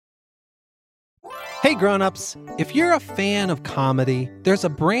Hey grown-ups, if you're a fan of comedy, there's a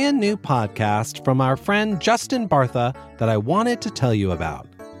brand new podcast from our friend Justin Bartha that I wanted to tell you about.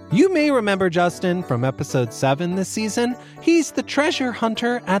 You may remember Justin from episode 7 this season. He's the treasure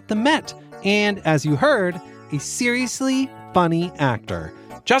hunter at the Met, and as you heard, a seriously funny actor.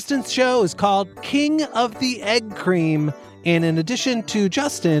 Justin's show is called King of the Egg Cream, and in addition to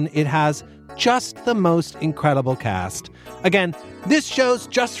Justin, it has just the most incredible cast. Again, this show's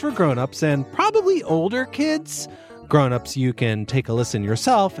just for grown-ups and probably older kids. Grown-ups, you can take a listen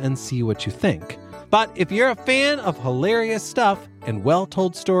yourself and see what you think. But if you're a fan of hilarious stuff and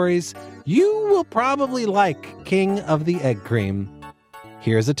well-told stories, you will probably like King of the Egg Cream.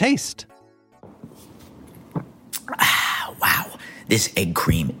 Here's a taste. Wow, this egg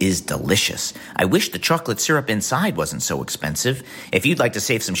cream is delicious. I wish the chocolate syrup inside wasn't so expensive. If you'd like to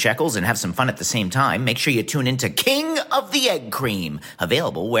save some shekels and have some fun at the same time, make sure you tune into King of the Egg Cream,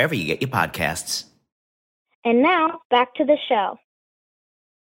 available wherever you get your podcasts. And now, back to the show.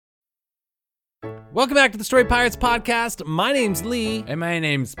 Welcome back to the Story Pirates podcast. My name's Lee. And my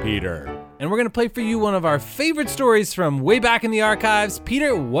name's Peter. And we're going to play for you one of our favorite stories from way back in the archives.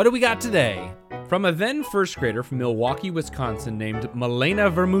 Peter, what do we got today? From a then first grader from Milwaukee, Wisconsin named Milena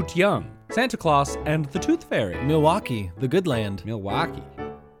Vermouth Young, Santa Claus and the Tooth Fairy. Milwaukee, the good land. Milwaukee.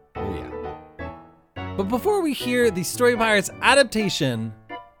 Oh yeah. But before we hear the Story Pirates adaptation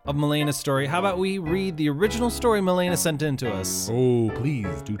of Milena's story, how about we read the original story Milena sent in to us? Oh,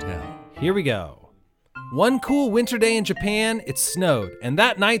 please do tell. Here we go. One cool winter day in Japan, it snowed, and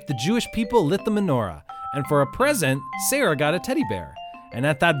that night the Jewish people lit the menorah. And for a present, Sarah got a teddy bear. And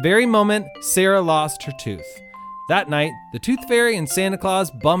at that very moment, Sarah lost her tooth. That night, the Tooth Fairy and Santa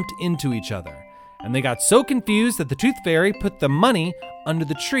Claus bumped into each other. And they got so confused that the Tooth Fairy put the money under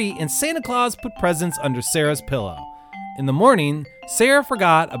the tree and Santa Claus put presents under Sarah's pillow. In the morning, Sarah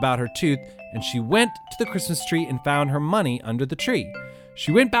forgot about her tooth and she went to the Christmas tree and found her money under the tree.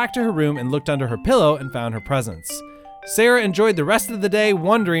 She went back to her room and looked under her pillow and found her presents. Sarah enjoyed the rest of the day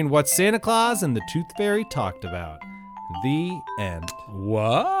wondering what Santa Claus and the Tooth Fairy talked about. The end.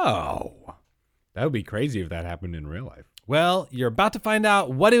 Whoa. That would be crazy if that happened in real life. Well, you're about to find out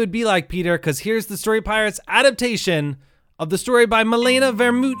what it would be like, Peter, because here's the Story Pirates adaptation of the story by Milena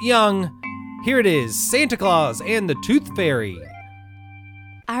Vermouth Young. Here it is, Santa Claus and the Tooth Fairy.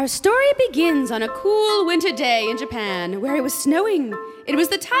 Our story begins on a cool winter day in Japan where it was snowing. It was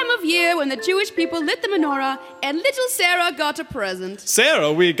the time of year when the Jewish people lit the menorah and little Sarah got a present.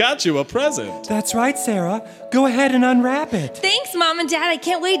 Sarah, we got you a present. That's right, Sarah. Go ahead and unwrap it. Thanks, Mom and Dad. I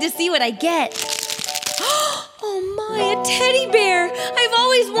can't wait to see what I get. Oh my, a teddy bear. I've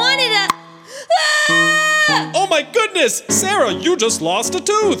always wanted a... Ah! Oh my goodness! Sarah, you just lost a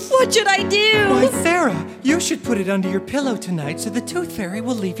tooth! What should I do? Why, Sarah, you should put it under your pillow tonight so the Tooth Fairy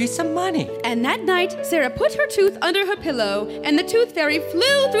will leave you some money. And that night, Sarah put her tooth under her pillow, and the Tooth Fairy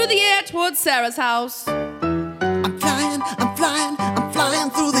flew through the air towards Sarah's house. I'm flying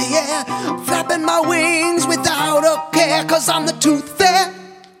through the air, flapping my wings without a care, 'cause I'm the Tooth Fairy.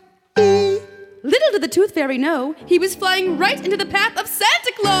 Little did the Tooth Fairy know, he was flying right into the path of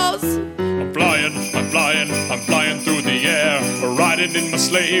Santa Claus. I'm flying through the air, riding in my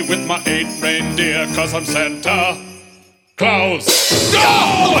sleigh with my 8 reindeer, 'cause I'm Santa Claus.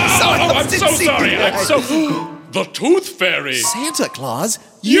 I'm so sorry. The Tooth Fairy. Santa Claus?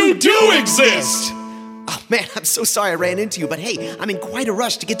 You do exist! Oh man, I'm so sorry I ran into you, but hey, I'm in quite a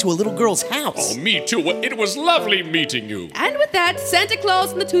rush to get to a little girl's house. Oh, me too. It was lovely meeting you. And with that, Santa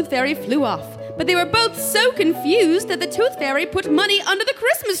Claus and the Tooth Fairy flew off. But they were both so confused that the Tooth Fairy put money under the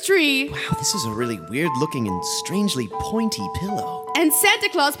Christmas tree. Wow, this is a really weird-looking and strangely pointy pillow. And Santa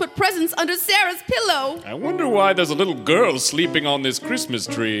Claus put presents under Sarah's pillow. I wonder why there's a little girl sleeping on this Christmas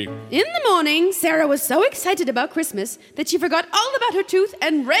tree. In the morning, Sarah was so excited about Christmas that she forgot all about her tooth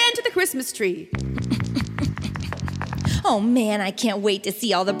and ran to the Christmas tree. Oh man, I can't wait to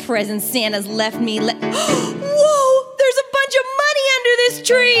see all the presents Santa's left me. Whoa, there's a bunch of money under this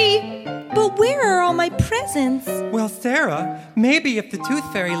tree. But where are all my presents? Well, Sarah, maybe if the Tooth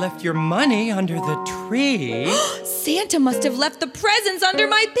Fairy left your money under the tree... Santa must have left the presents under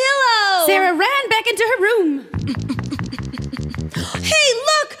my pillow! Sarah ran back into her room. Hey,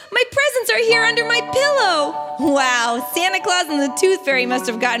 look! My presents are here under my pillow! Wow, Santa Claus and the Tooth Fairy must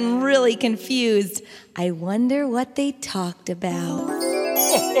have gotten really confused. I wonder what they talked about.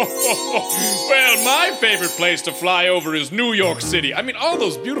 Well, my favorite place to fly over is New York City. I mean, all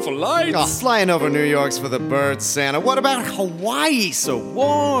those beautiful lights. Oh, flying over New York's for the birds, Santa. What about Hawaii? So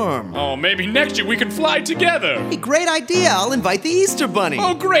warm. Oh, maybe next year we can fly together. Hey, great idea. I'll invite the Easter Bunny.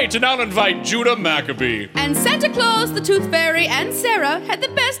 Oh, great. And I'll invite Judah Maccabee. And Santa Claus, the Tooth Fairy, and Sarah had the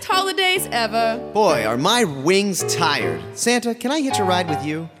best holidays ever. Boy, are my wings tired. Santa, can I hitch a ride with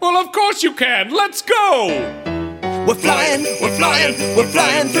you? Well, of course you can. Let's go. We're flying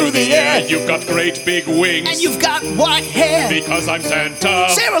through the air. You've got great big wings. And you've got white hair. Because I'm Santa.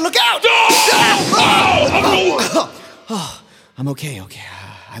 Sarah, look out! I'm okay.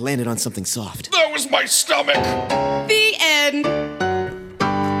 I landed on something soft. That was my stomach. The end.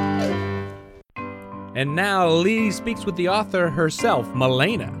 And now Lee speaks with the author herself,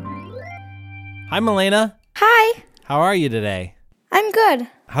 Malena. Hi, Malena. Hi. How are you today? I'm good.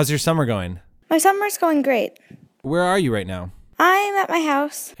 How's your summer going? My summer's going great. Where are you right now? I'm at my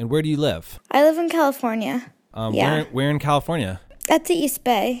house. And where do you live? I live in California. Yeah. Where in California? At the East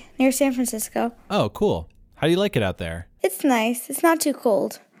Bay, near San Francisco. Oh, cool. How do you like it out there? It's nice. It's not too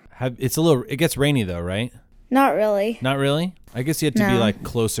cold. It gets rainy though, right? Not really. Not really? I guess you have to be like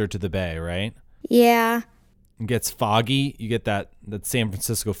closer to the bay, right? Yeah. It gets foggy. You get that San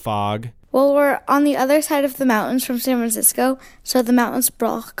Francisco fog. Well, we're on the other side of the mountains from San Francisco, so the mountains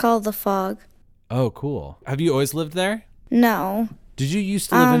called the fog. Oh, cool. Have you always lived there? No. Did you used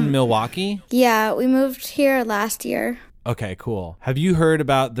to live in Milwaukee? Yeah, we moved here last year. Okay, cool. Have you heard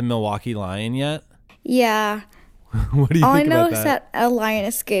about the Milwaukee Lion yet? Yeah. What do you All think I know about is that a lion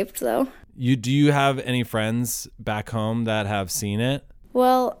escaped, though. Do you have any friends back home that have seen it?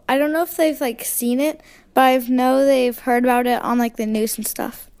 Well, I don't know if they've seen it, but I know they've heard about it on the news and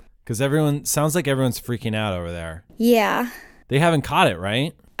stuff. Because sounds like everyone's freaking out over there. Yeah. They haven't caught it,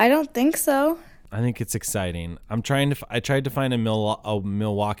 right? I don't think so. I think it's exciting. I tried to find a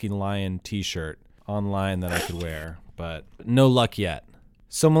Milwaukee Lion t-shirt online that I could wear, but no luck yet.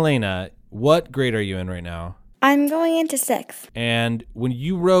 So Malena, what grade are you in right now? I'm going into 6th. And when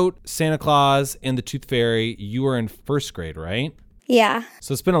you wrote Santa Claus and the Tooth Fairy, you were in 1st grade, right? Yeah.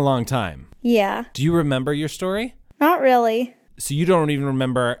 So it's been a long time. Yeah. Do you remember your story? Not really. So you don't even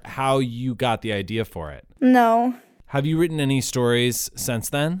remember how you got the idea for it? No. Have you written any stories since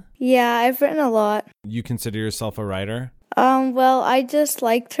then? Yeah, I've written a lot. You consider yourself a writer? Well, I just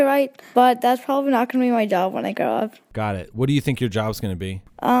like to write, but that's probably not going to be my job when I grow up. Got it. What do you think your job's going to be?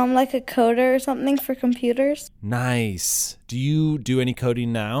 Like a coder or something for computers. Nice. Do you do any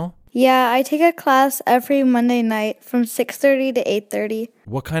coding now? Yeah, I take a class every Monday night from 6:30 to 8:30.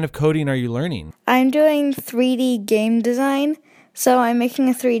 What kind of coding are you learning? I'm doing 3D game design, so I'm making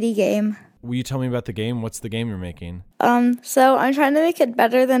a 3D game. Will you tell me about the game? What's the game you're making? So I'm trying to make it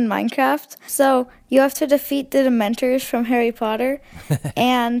better than Minecraft. So you have to defeat the Dementors from Harry Potter,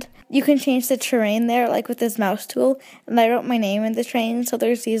 and you can change the terrain there, with this mouse tool. And I wrote my name in the terrain, so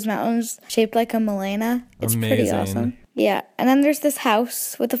there's these mountains shaped like a Malena. It's Amazing. Pretty awesome. Yeah, and then there's this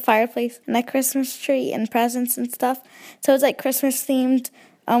house with a fireplace and a Christmas tree and presents and stuff. So it's Christmas themed,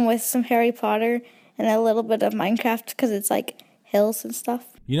 with some Harry Potter and a little bit of Minecraft because it's hills and stuff.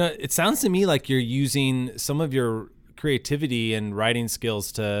 It sounds to me like you're using some of your creativity and writing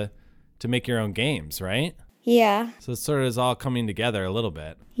skills to make your own games, right? Yeah. So it sort of is all coming together a little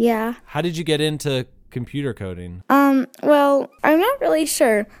bit. Yeah. How did you get into computer coding? Well, I'm not really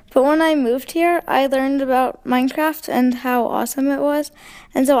sure, but when I moved here, I learned about Minecraft and how awesome it was,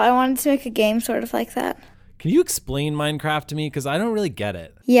 and so I wanted to make a game sort of like that. Can you explain Minecraft to me? Because I don't really get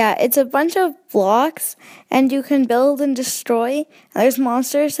it. Yeah, it's a bunch of blocks, and you can build and destroy. And there's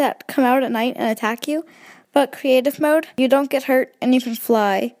monsters that come out at night and attack you. But creative mode, you don't get hurt, and you can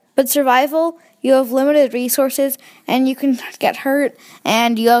fly. But survival, you have limited resources, and you can get hurt,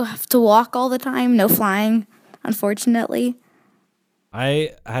 and you have to walk all the time. No flying, unfortunately.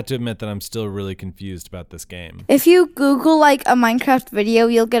 I had to admit that I'm still really confused about this game. If you Google a Minecraft video,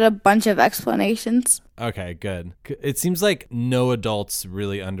 you'll get a bunch of explanations. Okay, good. It seems like no adults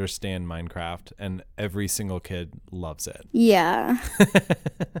really understand Minecraft, and every single kid loves it. Yeah.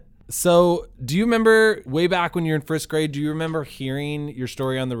 So, do you remember way back when you were in 1st grade, do you remember hearing your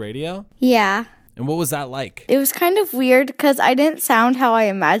story on the radio? Yeah. And what was that like? It was kind of weird because I didn't sound how I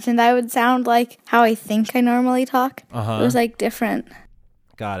imagined I would sound, how I think I normally talk. Uh-huh. It was different.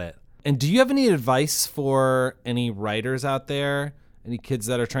 Got it. And do you have any advice for any writers out there? Any kids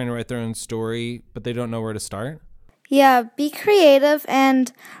that are trying to write their own story, but they don't know where to start? Yeah, be creative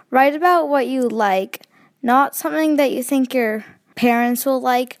and write about what you like, not something that you think your parents will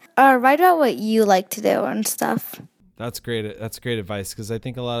like, or write about what you like to do and stuff. That's great. That's great advice, because I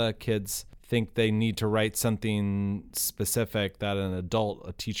think a lot of kids think they need to write something specific that an adult,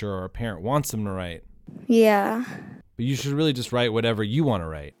 a teacher, or a parent wants them to write. Yeah. But you should really just write whatever you want to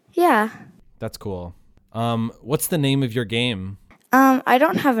write. Yeah. That's cool. What's the name of your game? I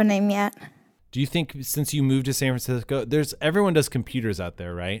don't have a name yet. Do you think since you moved to San Francisco, everyone does computers out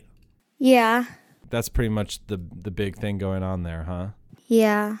there, right? Yeah. That's pretty much the big thing going on there, huh?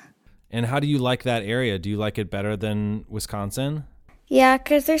 Yeah. And how do you like that area? Do you like it better than Wisconsin? Yeah,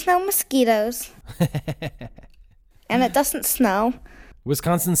 'cause there's no mosquitoes. And it doesn't snow.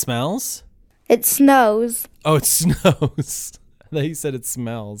 Wisconsin smells? It snows. Oh, it snows. I thought you said it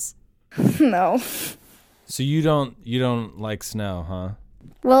smells. No. So you don't like snow, huh?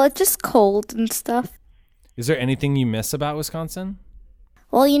 Well, it's just cold and stuff. Is there anything you miss about Wisconsin?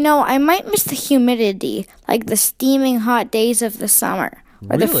 Well, I might miss the humidity, like the steaming hot days of the summer,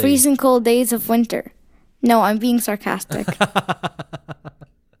 or the Really? freezing cold days of winter. No, I'm being sarcastic.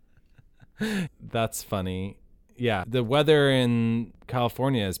 That's funny. Yeah, the weather in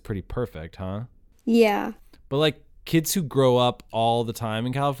California is pretty perfect, huh? Yeah. But like kids who grow up all the time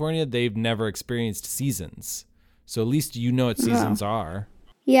in California, they've never experienced seasons. So at least you know what seasons are.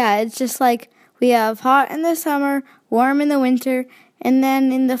 Yeah, it's just like we have hot in the summer, warm in the winter, and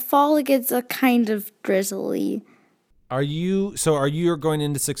then in the fall it gets a kind of drizzly. Are you going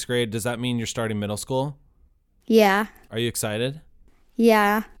into 6th grade? Does that mean you're starting middle school? Yeah. Are you excited?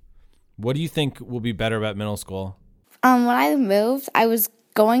 Yeah. What do you think will be better about middle school? When I moved, I was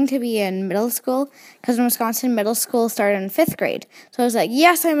going to be in middle school because in Wisconsin, middle school started in 5th grade. So I was like,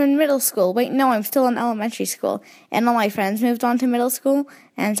 yes, I'm in middle school. Wait, no, I'm still in elementary school. And all my friends moved on to middle school,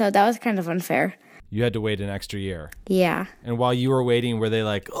 and so that was kind of unfair. You had to wait an extra year. Yeah. And while you were waiting, were they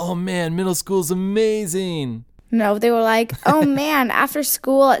like, oh man, middle school's amazing? No, they were like, oh man, after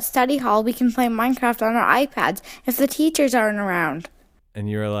school at study hall, we can play Minecraft on our iPads if the teachers aren't around. And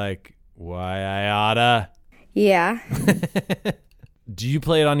you were like, why I oughta? Yeah. Do you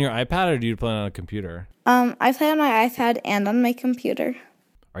play it on your iPad or do you play it on a computer? I play on my iPad and on my computer.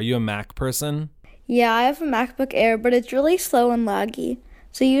 Are you a Mac person? Yeah, I have a MacBook Air, but it's really slow and laggy.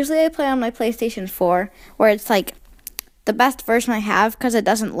 So usually I play on my PlayStation 4, where it's like the best version I have because it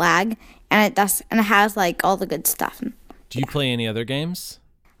doesn't lag and it has like all the good stuff. Do you play any other games?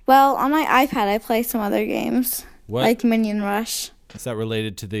 Well, on my iPad I play some other games. What? Like Minion Rush. Is that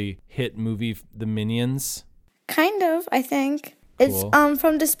related to the hit movie The Minions? Kind of, I think. Cool. It's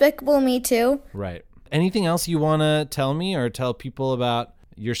from Despicable Me too. Right. Anything else you want to tell me or tell people about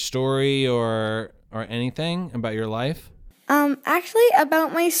your story or anything about your life? Actually,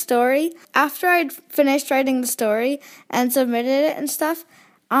 about my story, after I'd finished writing the story and submitted it and stuff,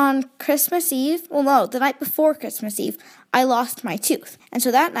 on Christmas Eve, the night before Christmas Eve, I lost my tooth. And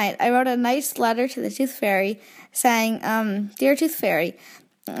so that night, I wrote a nice letter to the Tooth Fairy saying, Dear Tooth Fairy,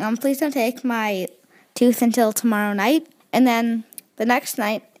 please don't take my tooth until tomorrow night. And then the next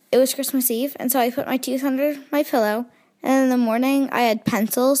night, it was Christmas Eve, and so I put my tooth under my pillow. And in the morning, I had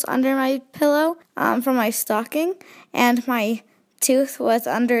pencils under my pillow from my stocking, and my tooth was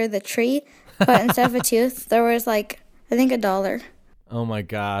under the tree. But instead of a tooth, there was I think $1. Oh my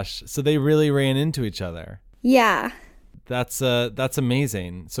gosh. So they really ran into each other. Yeah. That's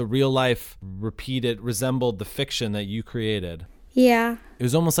amazing. So real life resembled the fiction that you created. Yeah. It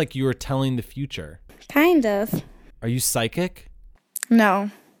was almost like you were telling the future. Kind of. Are you psychic? No.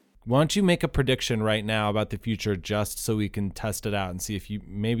 Why don't you make a prediction right now about the future just so we can test it out and see if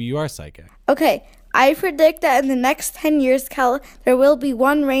maybe you are psychic? Okay, I predict that in the next 10 years, there will be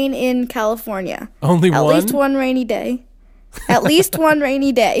one rain in California. Only one? At least one rainy day. At least one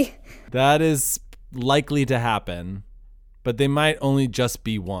rainy day. That is likely to happen, but they might only just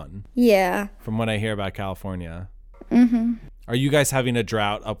be one. Yeah. From what I hear about California. Mm-hmm. Are you guys having a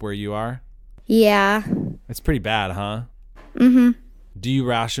drought up where you are? Yeah. It's pretty bad, huh? Mm-hmm. Do you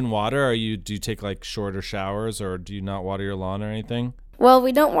ration water, or do you take shorter showers, or do you not water your lawn or anything? Well,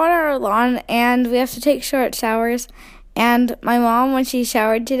 we don't water our lawn, and we have to take short showers. And my mom, when she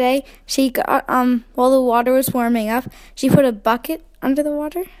showered today, she got while the water was warming up, she put a bucket under the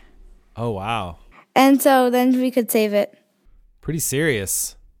water. Oh wow! And so then we could save it. Pretty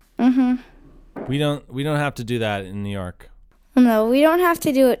serious. Mm-hmm. We don't have to do that in New York. No, we don't have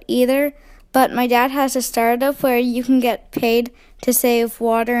to do it either. But my dad has a startup where you can get paid to save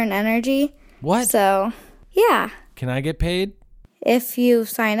water and energy. What? So, yeah. Can I get paid? If you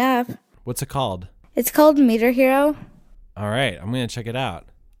sign up. What's it called? It's called Meter Hero. All right, I'm going to check it out.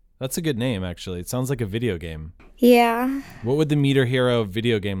 That's a good name, actually. It sounds like a video game. Yeah. What would the Meter Hero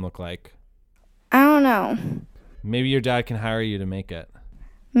video game look like? I don't know. Maybe your dad can hire you to make it.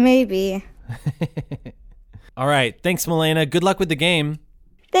 Maybe. All right. Thanks, Milena. Good luck with the game.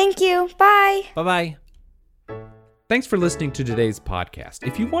 Thank you. Bye. Bye-bye. Thanks for listening to today's podcast.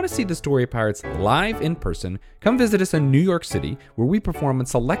 If you want to see the Story Pirates live in person, come visit us in New York City, where we perform on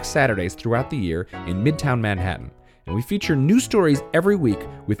select Saturdays throughout the year in Midtown Manhattan. And we feature new stories every week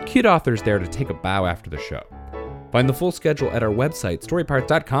with kid authors there to take a bow after the show. Find the full schedule at our website,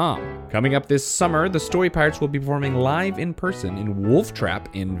 storypirates.com. Coming up this summer, the Story Pirates will be performing live in person in Wolf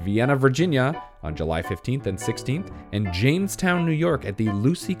Trap in Vienna, Virginia on July 15th and 16th, and Jamestown, New York at the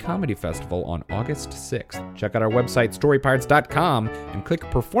Lucy Comedy Festival on August 6th. Check out our website, storypirates.com, and click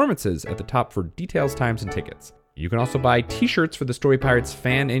Performances at the top for details, times, and tickets. You can also buy t-shirts for the Story Pirates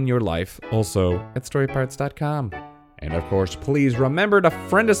fan in your life, also at storypirates.com. And of course, please remember to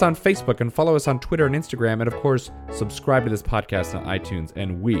friend us on Facebook and follow us on Twitter and Instagram. And of course, subscribe to this podcast on iTunes.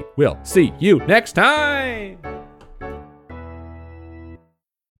 And we will see you next time.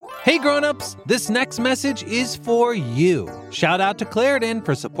 Hey grown-ups, this next message is for you. Shout out to Claritin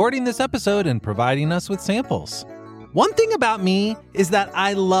for supporting this episode and providing us with samples. One thing about me is that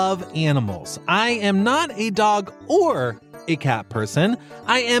I love animals. I am not a dog or a cat person.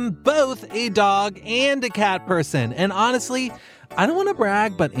 I am both a dog and a cat person. And honestly, I don't want to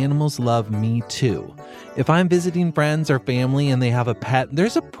brag, but animals love me too. If I'm visiting friends or family and they have a pet,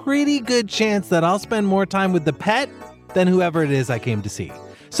 there's a pretty good chance that I'll spend more time with the pet than whoever it is I came to see.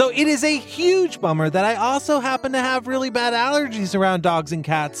 So it is a huge bummer that I also happen to have really bad allergies around dogs and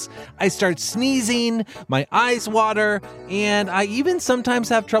cats. I start sneezing, my eyes water, and I even sometimes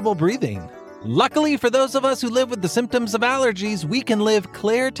have trouble breathing. Luckily for those of us who live with the symptoms of allergies, we can live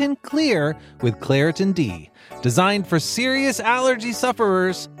Claritin Clear with Claritin D. Designed for serious allergy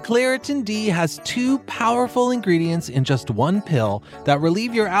sufferers, Claritin D has 2 powerful ingredients in just 1 pill that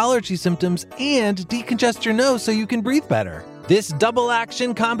relieve your allergy symptoms and decongest your nose so you can breathe better. This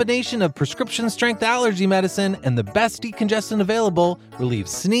double-action combination of prescription-strength allergy medicine and the best decongestant available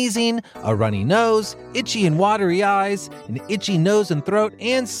relieves sneezing, a runny nose, itchy and watery eyes, an itchy nose and throat,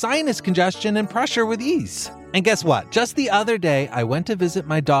 and sinus congestion and pressure with ease. And guess what? Just the other day, I went to visit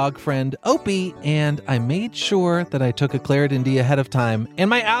my dog friend Opie, and I made sure that I took a Claritin D ahead of time, and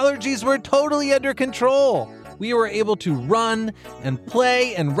my allergies were totally under control. We were able to run and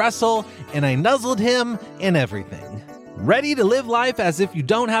play and wrestle, and I nuzzled him and everything. Ready to live life as if you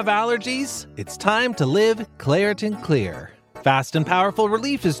don't have allergies? It's time to live Claritin Clear. Fast and powerful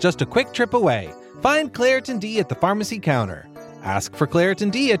relief is just a quick trip away. Find Claritin D at the pharmacy counter. Ask for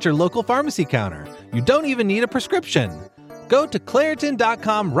Claritin D at your local pharmacy counter. You don't even need a prescription. Go to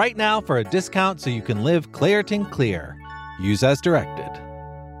Claritin.com right now for a discount so you can live Claritin Clear. Use as directed.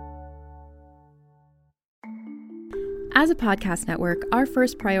 As a podcast network, our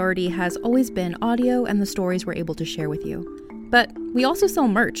first priority has always been audio and the stories we're able to share with you. But we also sell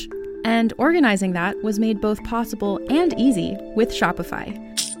merch, and organizing that was made both possible and easy with Shopify.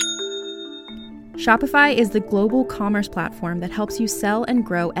 Shopify is the global commerce platform that helps you sell and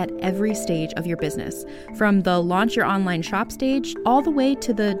grow at every stage of your business, from the launch your online shop stage all the way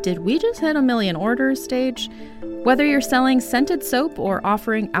to the did we just hit 1 million orders stage. Whether you're selling scented soap or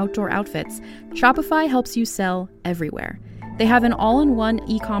offering outdoor outfits, Shopify helps you sell everywhere. They have an all-in-one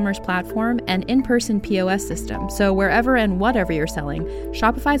e-commerce platform and in-person POS system, so wherever and whatever you're selling,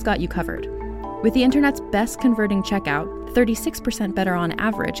 Shopify's got you covered. With the internet's best converting checkout, 36% better on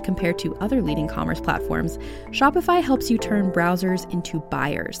average compared to other leading commerce platforms, Shopify helps you turn browsers into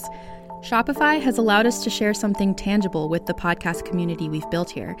buyers. Shopify has allowed us to share something tangible with the podcast community we've built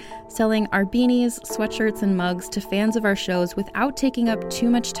here, selling our beanies, sweatshirts, and mugs to fans of our shows without taking up too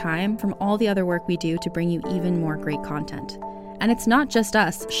much time from all the other work we do to bring you even more great content. And it's not just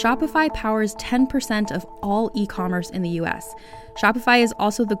us. Shopify powers 10% of all e-commerce in the US. Shopify is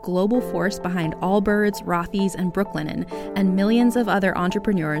also the global force behind Allbirds, Rothy's, and Brooklinen, and millions of other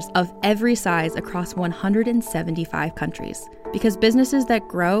entrepreneurs of every size across 175 countries. Because businesses that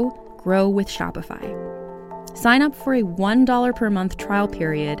grow with Shopify. Sign up for a $1 per month trial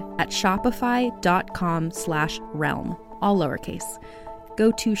period at shopify.com/realm, all lowercase.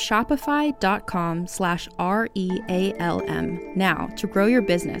 Go to shopify.com/REALM now to grow your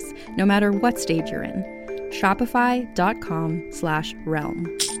business, no matter what stage you're in.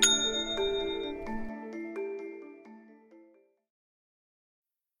 Shopify.com/realm.